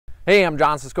Hey, I'm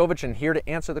John Siskovich, and here to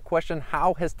answer the question,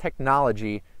 how has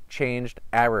technology changed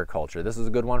agriculture? This is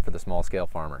a good one for the small scale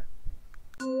farmer.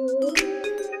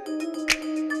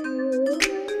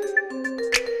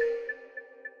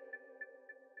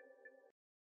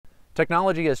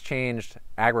 Technology has changed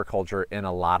agriculture in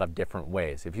a lot of different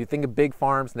ways. If you think of big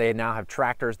farms, they now have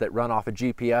tractors that run off of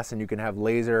GPS, and you can have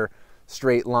laser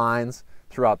straight lines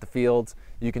throughout the fields.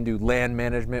 You can do land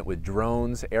management with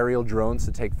drones, aerial drones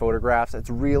to take photographs. It's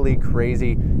really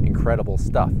crazy, incredible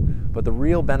stuff. But the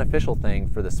real beneficial thing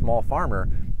for the small farmer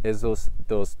is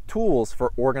those tools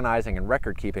for organizing and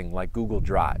record keeping, like Google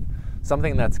Drive.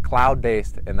 Something that's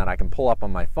cloud-based and that I can pull up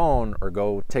on my phone or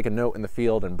go take a note in the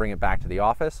field and bring it back to the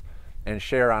office and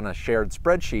share on a shared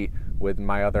spreadsheet with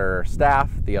my other staff,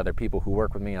 the other people who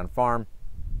work with me on farm,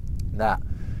 that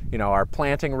our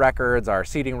planting records, our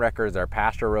seeding records, our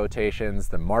pasture rotations,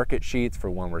 the market sheets for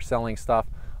when we're selling stuff,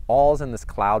 all is in this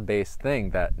cloud-based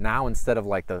thing that now, instead of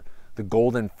like the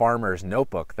golden farmer's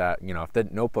notebook that, if the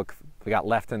notebook got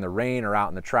left in the rain or out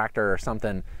in the tractor or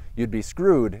something, you'd be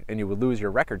screwed and you would lose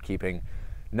your record keeping.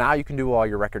 Now you can do all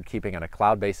your record keeping on a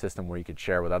cloud-based system where you could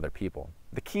share with other people.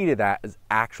 The key to that is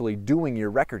actually doing your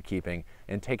record keeping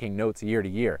and taking notes year to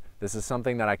year. This is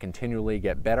something that I continually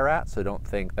get better at, so don't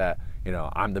think that,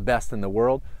 I'm the best in the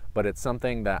world, but it's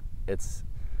something that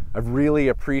I really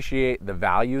appreciate the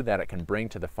value that it can bring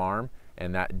to the farm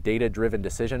and that data-driven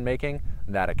decision making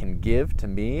that it can give to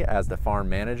me as the farm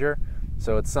manager.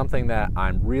 So it's something that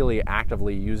I'm really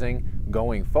actively using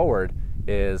going forward,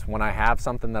 is when I have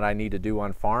something that I need to do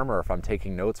on farm, or if I'm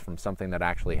taking notes from something that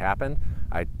actually happened,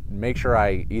 I make sure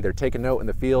I either take a note in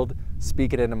the field,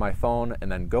 speak it into my phone,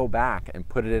 and then go back and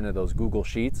put it into those Google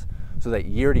Sheets so that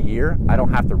year to year, I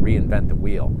don't have to reinvent the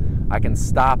wheel. I can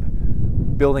stop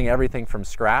building everything from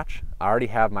scratch. I already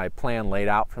have my plan laid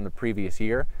out from the previous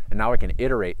year, and now I can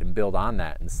iterate and build on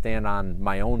that and stand on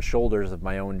my own shoulders of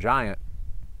my own giant,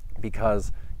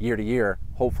 because year to year,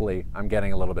 hopefully, I'm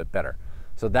getting a little bit better.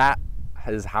 So that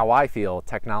is how I feel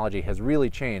technology has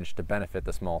really changed to benefit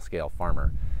the small scale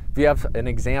farmer. If you have an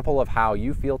example of how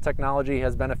you feel technology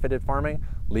has benefited farming,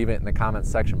 leave it in the comments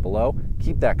section below.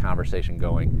 Keep that conversation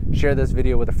going. Share this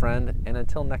video with a friend, and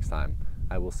until next time,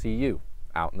 I will see you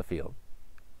out in the field.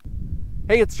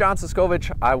 Hey, it's John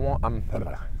Siskovich.